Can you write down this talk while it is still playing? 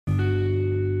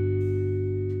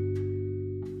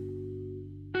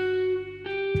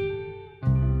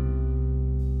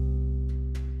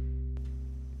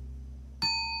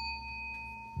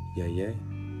Aye,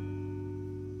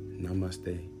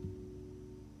 namaste,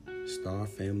 star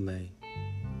family,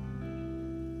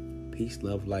 peace,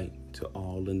 love, light to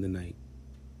all in the night.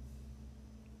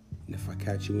 And if I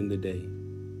catch you in the day,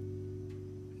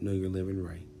 know you're living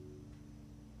right.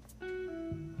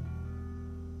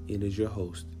 It is your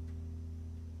host,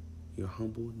 your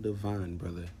humble divine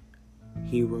brother,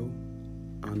 Hero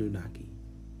Anunnaki,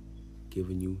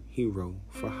 giving you Hero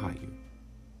for Hire.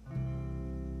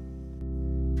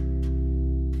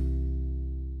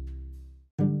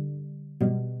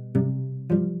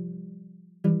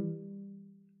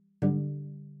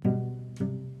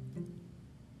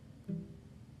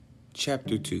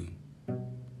 Chapter 2.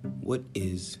 What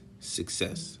is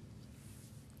success?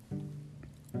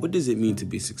 What does it mean to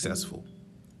be successful?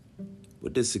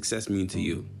 What does success mean to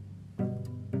you?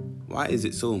 Why is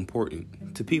it so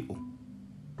important to people?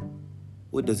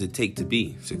 What does it take to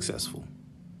be successful?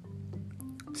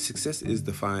 Success is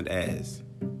defined as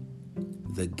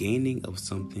the gaining of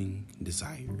something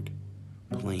desired,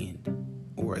 planned,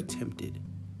 or attempted.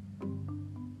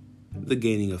 The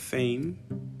gaining of fame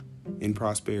and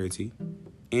prosperity,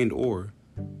 and or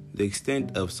the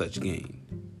extent of such gain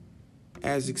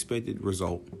as expected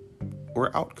result or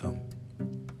outcome.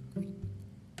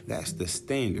 That's the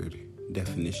standard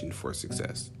definition for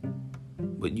success,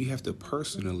 but you have to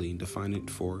personally define it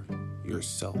for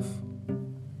yourself.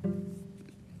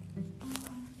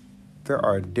 There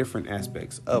are different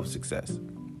aspects of success.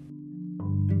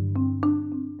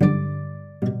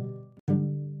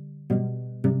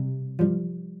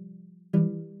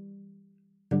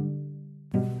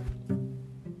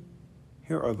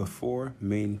 Here are the 4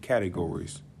 main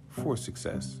categories for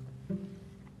success: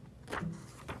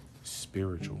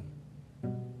 spiritual,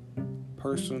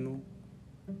 personal,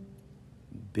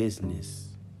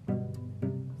 business,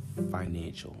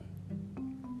 financial.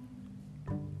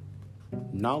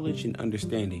 Knowledge and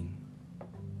understanding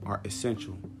are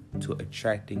essential to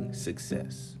attracting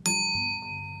success.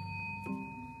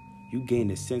 You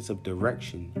gain a sense of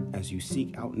direction as you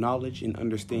seek out knowledge and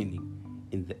understanding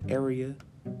in the area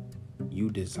you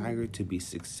desire to be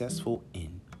successful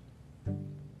in.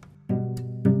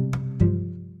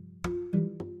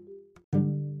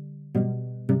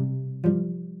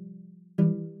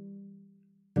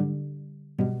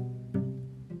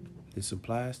 This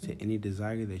applies to any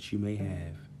desire that you may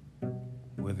have.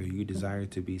 Whether you desire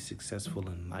to be successful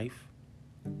in life,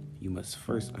 you must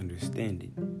first understand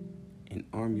it and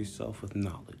arm yourself with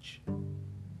knowledge.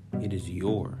 It is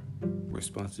your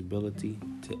responsibility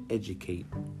to educate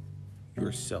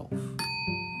yourself.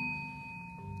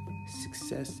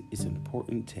 Success is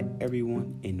important to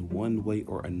everyone in one way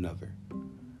or another.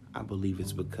 I believe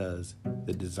it's because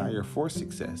the desire for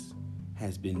success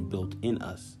has been built in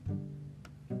us.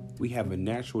 We have a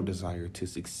natural desire to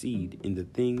succeed in the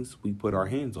things we put our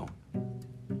hands on.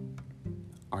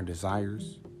 Our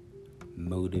desires,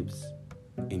 motives,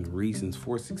 and reasons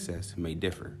for success may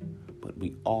differ, but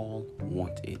we all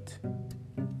want it.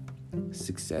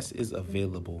 Success is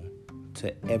available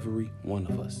to every one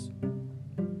of us.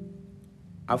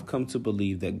 I've come to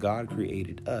believe that God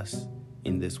created us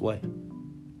in this way.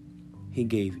 He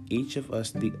gave each of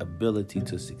us the ability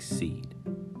to succeed.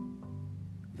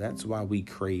 That's why we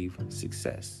crave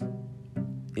success.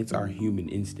 It's our human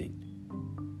instinct.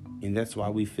 And that's why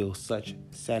we feel such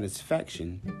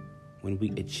satisfaction when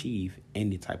we achieve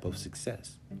any type of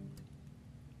success.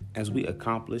 As we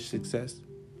accomplish success,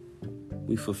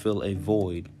 we fulfill a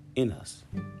void in us.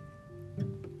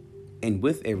 And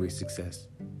with every success,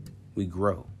 we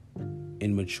grow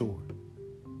and mature,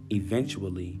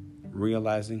 eventually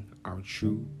realizing our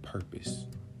true purpose.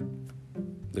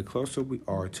 The closer we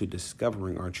are to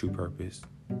discovering our true purpose,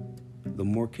 the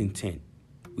more content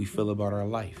we feel about our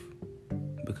life,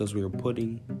 because we are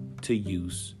putting to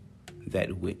use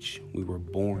that which we were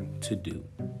born to do.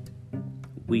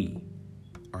 We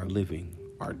are living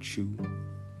our true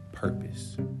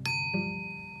purpose.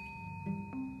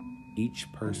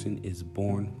 Each person is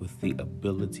born with the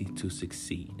ability to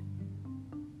succeed.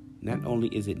 Not only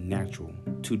is it natural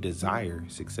to desire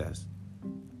success,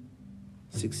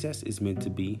 success is meant to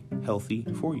be healthy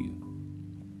for you.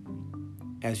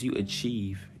 As you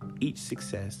achieve each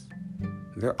success,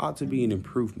 there ought to be an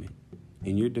improvement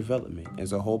in your development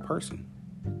as a whole person.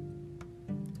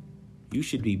 You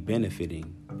should be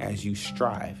benefiting as you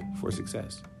strive for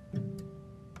success.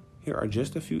 Here are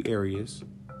just a few areas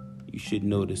you should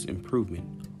notice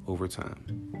improvement over time: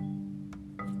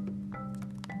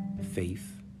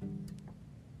 faith,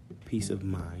 peace of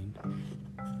mind,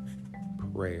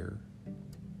 prayer,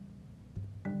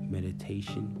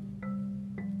 meditation,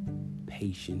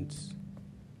 patience,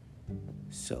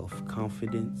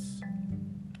 self-confidence,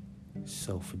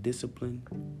 self-discipline,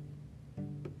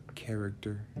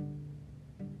 character,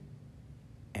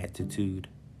 attitude,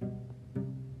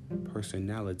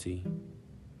 personality,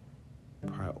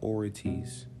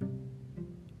 priorities,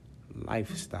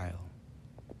 lifestyle,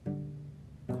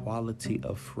 quality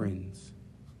of friends,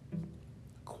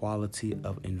 quality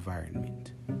of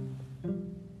environment.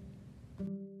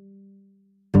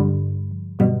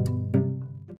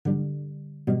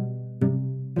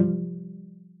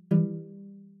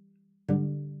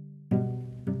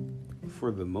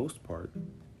 For the most part,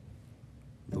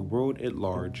 the world at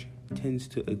large tends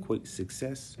to equate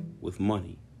success with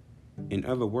money. In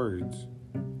other words,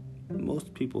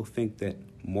 most people think that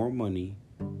more money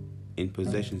and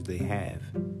possessions they have,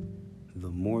 the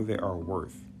more they are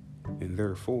worth, and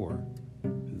therefore,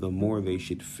 the more they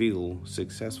should feel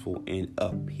successful and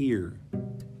appear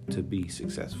to be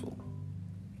successful.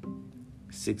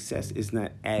 Success is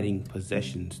not adding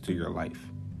possessions to your life,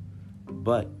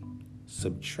 but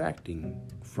subtracting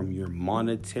from your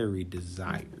monetary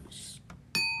desires.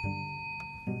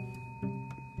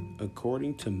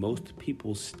 According to most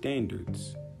people's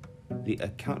standards, the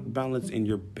account balance in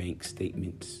your bank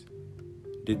statements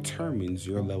determines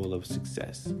your level of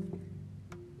success.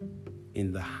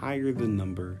 And the higher the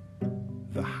number,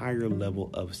 the higher level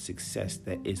of success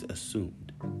that is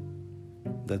assumed.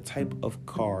 The type of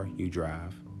car you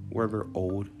drive, whether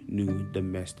old, new,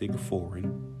 domestic,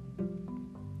 foreign,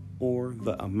 or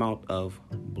the amount of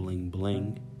bling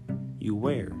bling you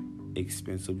wear,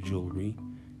 expensive jewelry,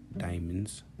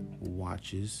 diamonds,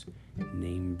 watches,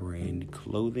 name brand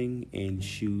clothing and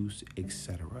shoes,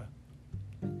 etc.,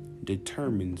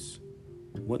 determines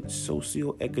what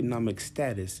socioeconomic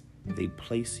status they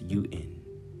place you in.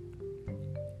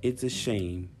 It's a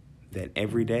shame that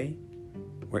every day,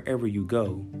 wherever you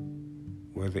go,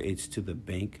 whether it's to the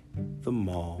bank, the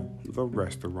mall, the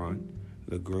restaurant,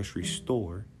 the grocery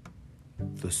store,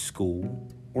 the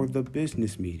school, or the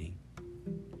business meeting,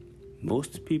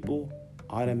 most people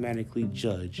automatically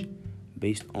judge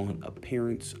based on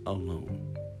appearance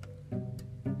alone.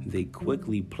 They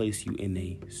quickly place you in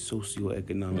a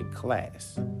socioeconomic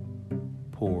class: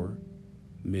 poor,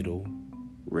 middle,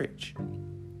 rich.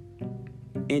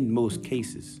 In most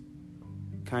cases,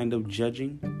 kind of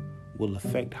judging will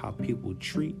affect how people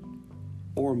treat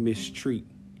or mistreat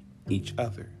each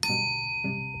other.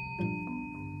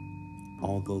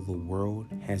 Although the world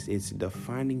has its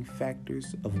defining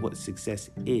factors of what success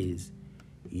is,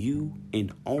 you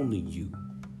and only you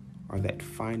are that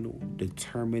final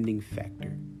determining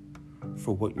factor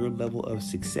for what your level of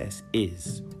success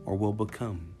is or will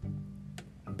become,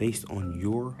 based on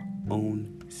your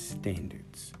own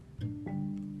standards.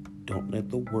 Don't let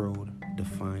the world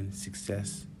define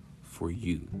success for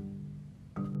you.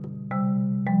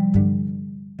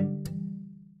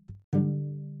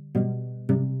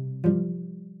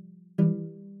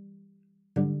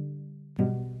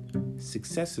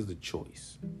 Success is a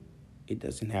choice. It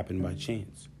doesn't happen by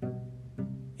chance.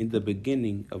 In the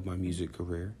beginning of my music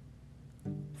career,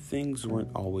 things weren't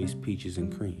always peaches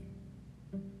and cream.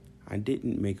 I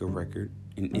didn't make a record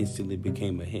and instantly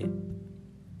became a hit,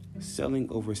 selling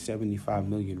over 75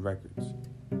 million records.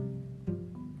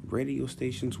 Radio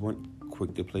stations weren't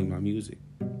quick to play my music.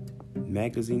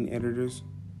 Magazine editors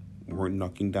weren't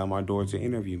knocking down my door to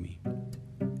interview me.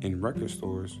 And record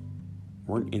stores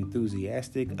weren't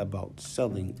enthusiastic about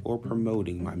selling or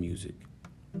promoting my music.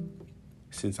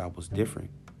 Since I was different,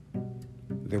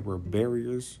 there were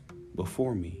barriers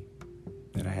before me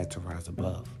that I had to rise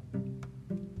above.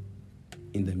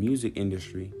 In the music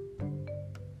industry,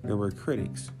 there were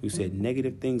critics who said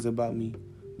negative things about me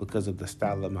because of the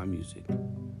style of my music.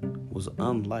 It was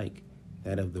unlike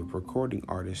that of the recording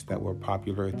artists that were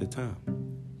popular at the time.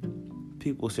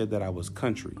 People said that I was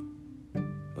country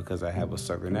because I have a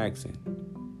southern accent.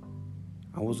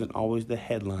 I wasn't always the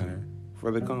headliner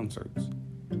for the concerts.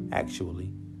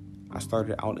 Actually, I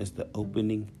started out as the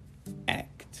opening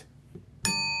act,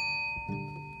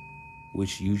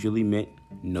 which usually meant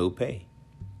no pay.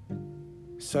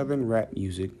 Southern rap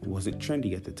music wasn't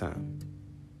trendy at the time.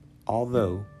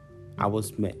 Although I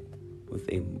was met with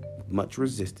much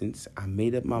resistance, I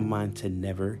made up my mind to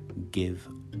never give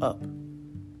up.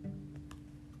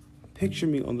 Picture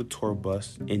me on the tour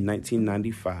bus in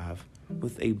 1995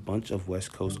 with a bunch of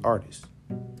West Coast artists.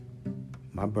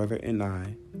 My brother and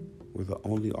I were the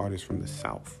only artists from the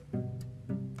South.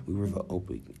 We were the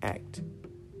opening act,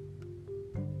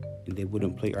 and they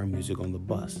wouldn't play our music on the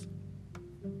bus.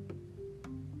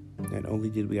 Not only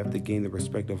did we have to gain the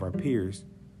respect of our peers,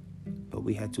 but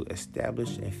we had to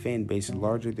establish a fan base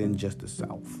larger than just the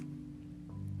South.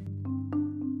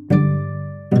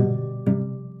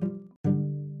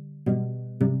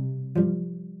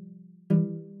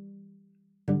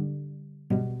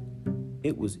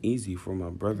 It was easy for my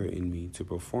brother and me to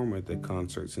perform at the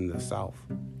concerts in the South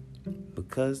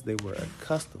because they were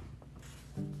accustomed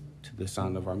to the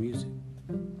sound of our music.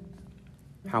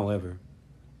 However,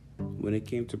 when it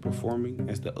came to performing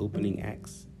as the opening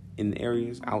acts in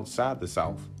areas outside the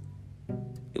South,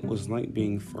 it was like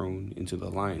being thrown into the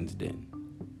lion's den.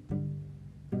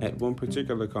 At one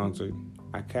particular concert,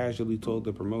 I casually told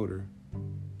the promoter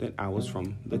that I was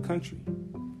from the country,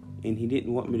 and he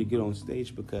didn't want me to get on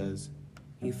stage because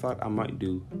he thought I might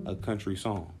do a country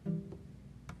song.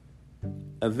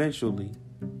 Eventually,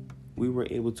 we were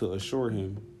able to assure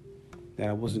him that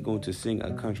I wasn't going to sing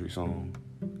a country song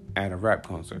at a rap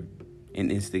concert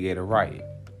and instigate a riot.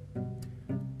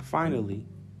 Finally,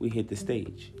 we hit the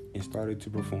stage and started to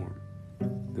perform.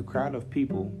 The crowd of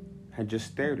people had just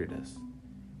stared at us.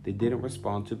 They didn't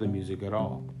respond to the music at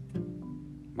all.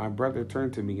 My brother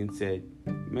turned to me and said,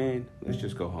 "Man, let's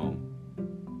just go home."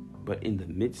 But in the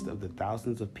midst of the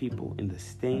thousands of people in the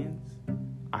stands,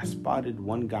 I spotted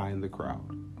one guy in the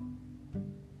crowd.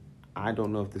 I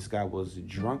don't know if this guy was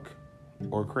drunk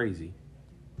or crazy,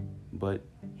 but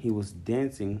he was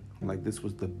dancing like this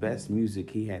was the best music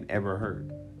he had ever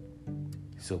heard.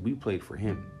 So we played for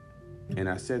him. And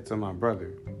I said to my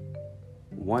brother,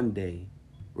 one day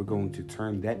we're going to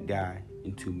turn that guy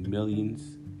into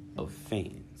millions of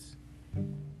fans.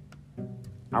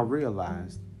 I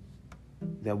realized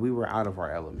that we were out of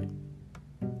our element.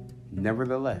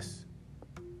 Nevertheless,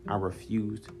 I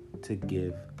refused to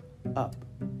give up.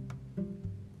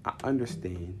 I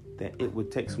understand that it would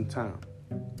take some time,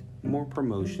 more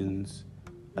promotions,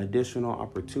 additional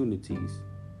opportunities,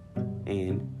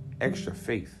 and extra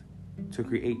faith to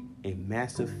create a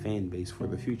massive fan base for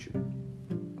the future.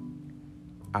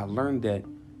 I learned that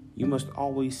you must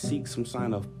always seek some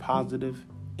sign of positive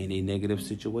in a negative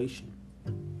situation,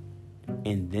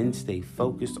 and then stay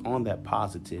focused on that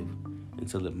positive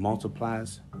until it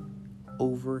multiplies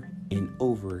over and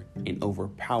over and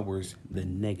overpowers the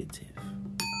negative.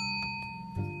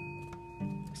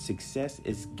 Success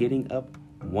is getting up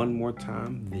one more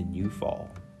time than you fall.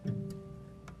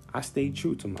 I stayed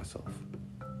true to myself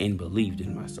and believed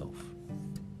in myself,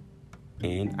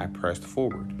 and I pressed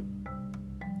forward.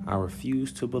 I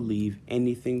refused to believe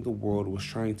anything the world was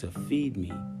trying to feed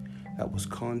me that was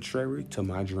contrary to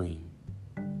my dream.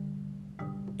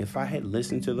 If I had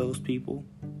listened to those people,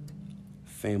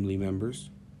 family members,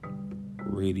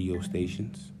 radio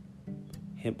stations,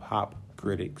 hip-hop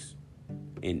critics,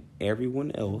 and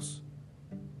everyone else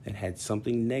that had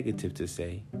something negative to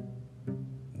say,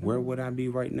 where would I be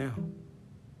right now?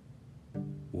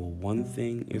 Well, one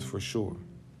thing is for sure.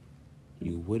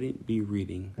 You wouldn't be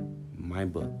reading my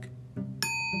book.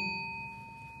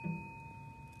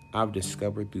 I've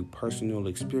discovered through personal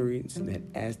experience that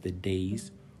as the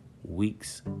days,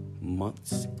 weeks,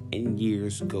 months, and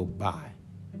years go by,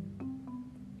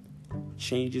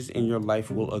 changes in your life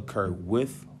will occur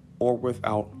with or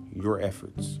without your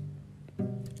efforts.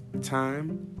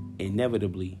 Time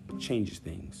inevitably changes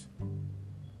things.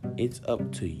 It's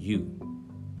up to you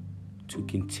to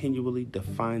continually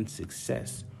define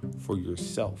success for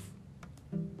yourself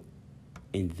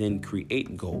and then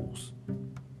create goals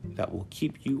that will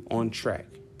keep you on track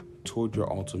toward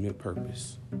your ultimate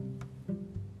purpose.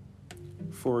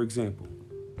 For example,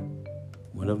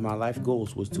 one of my life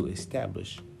goals was to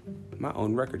establish my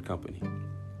own record company,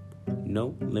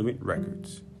 No Limit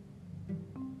Records,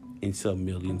 and sell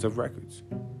millions of records.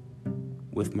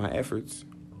 With my efforts,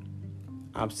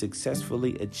 I've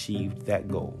successfully achieved that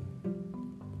goal.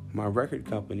 My record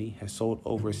company has sold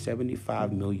over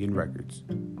 75 million records.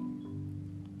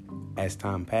 As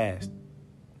time passed,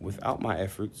 without my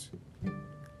efforts,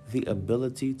 the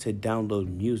ability to download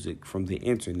music from the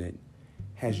internet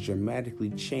has dramatically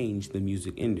changed the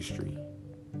music industry.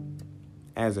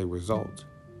 As a result,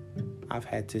 I've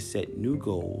had to set new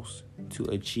goals to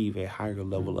achieve a higher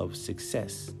level of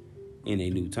success in a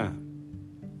new time.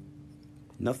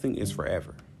 Nothing is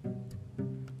forever.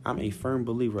 I'm a firm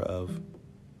believer of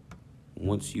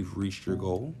once you've reached your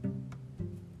goal,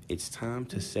 it's time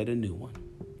to set a new one.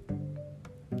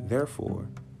 Therefore,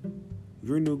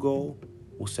 your new goal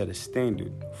will set a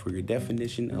standard for your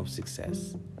definition of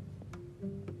success.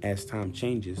 As time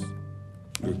changes,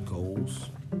 your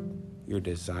goals, your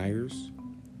desires,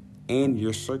 and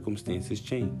your circumstances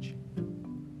change.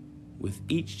 With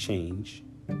each change,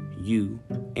 you,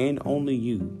 and only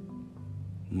you,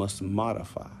 must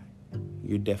modify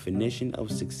your definition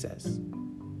of success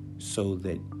so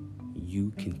that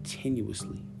you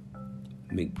continuously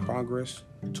make progress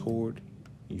toward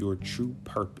your true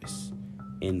purpose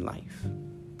in life.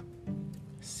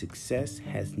 Success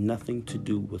has nothing to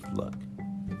do with luck.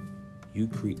 You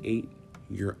create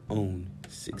your own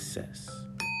success.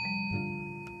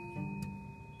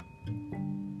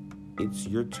 It's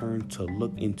your turn to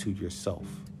look into yourself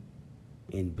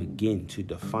and begin to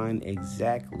define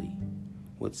exactly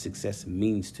what success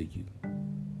means to you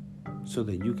so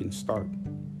that you can start,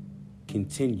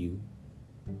 continue,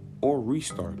 or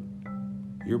restart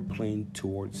your plan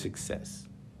toward success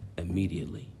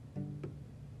immediately.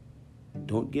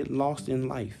 Don't get lost in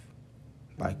life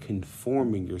by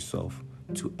conforming yourself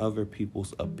to other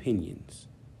people's opinions.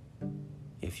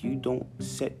 If you don't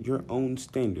set your own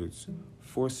standards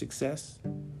for success,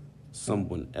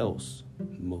 someone else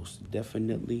most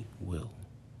definitely will.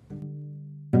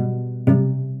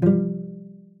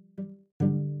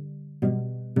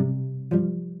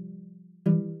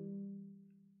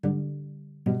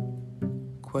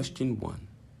 Question 1.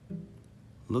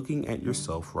 Looking at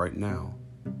yourself right now,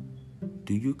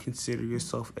 do you consider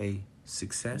yourself a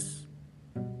success?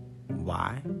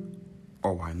 Why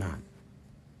or why not?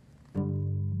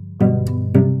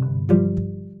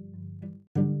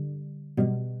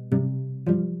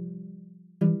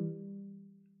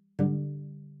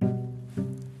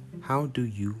 How do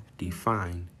you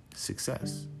define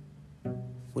success?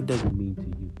 What does it mean to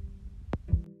you?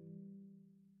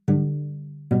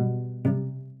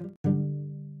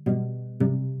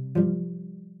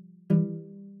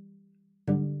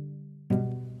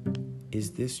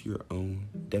 Is this your own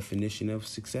definition of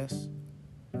success?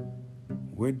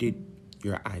 Where did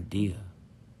your idea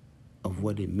of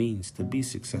what it means to be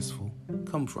successful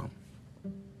come from?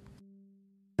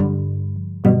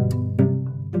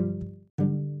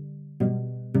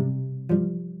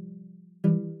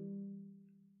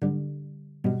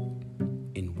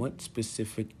 In what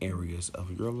specific areas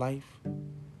of your life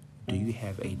do you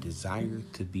have a desire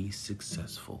to be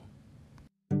successful?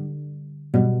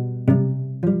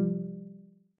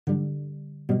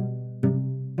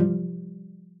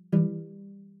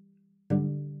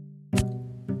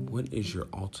 What is your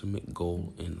ultimate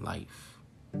goal in life?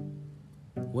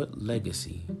 What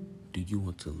legacy do you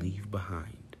want to leave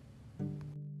behind?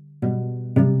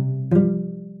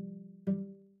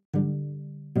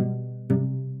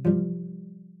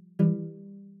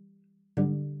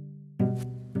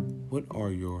 What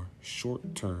are your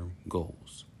short-term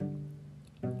goals?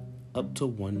 Up to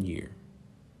 1 year.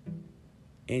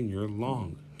 And your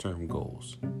long-term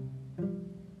goals?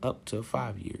 Up to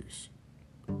 5 years.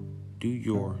 Do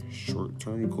your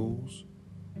short-term goals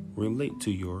relate to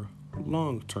your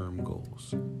long-term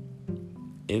goals?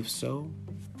 If so,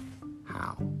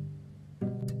 how?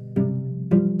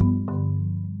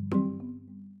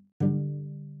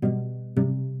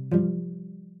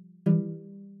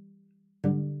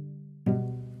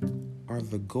 Are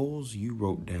the goals you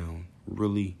wrote down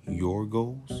really your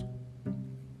goals?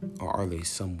 Or are they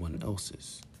someone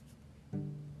else's?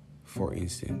 For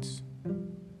instance,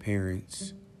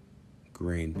 parents,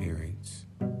 grandparents,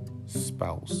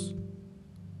 spouse,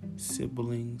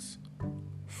 siblings,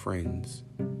 friends.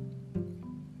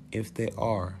 If they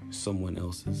are someone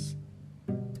else's,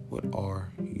 what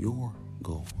are your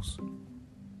goals?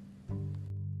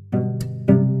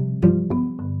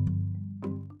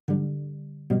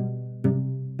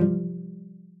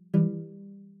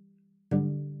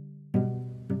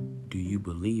 Do you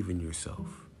believe in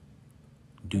yourself?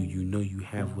 Do you know you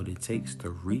have what it takes to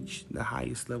reach the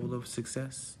highest level of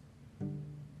success?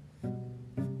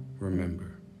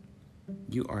 Remember,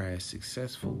 you are as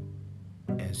successful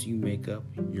as you make up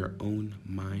your own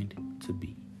mind to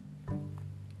be.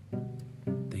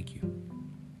 Thank you.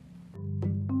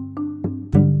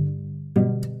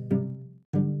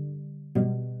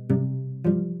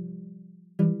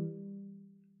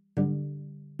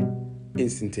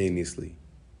 Instantaneously.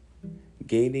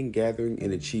 Gaining, gathering,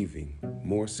 and achieving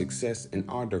more success in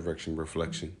our direction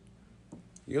reflection.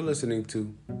 You're listening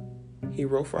to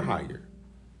Hero for Hire,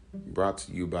 brought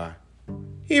to you by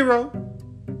Hero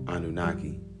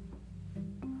Anunnaki.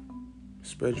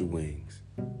 Spread your wings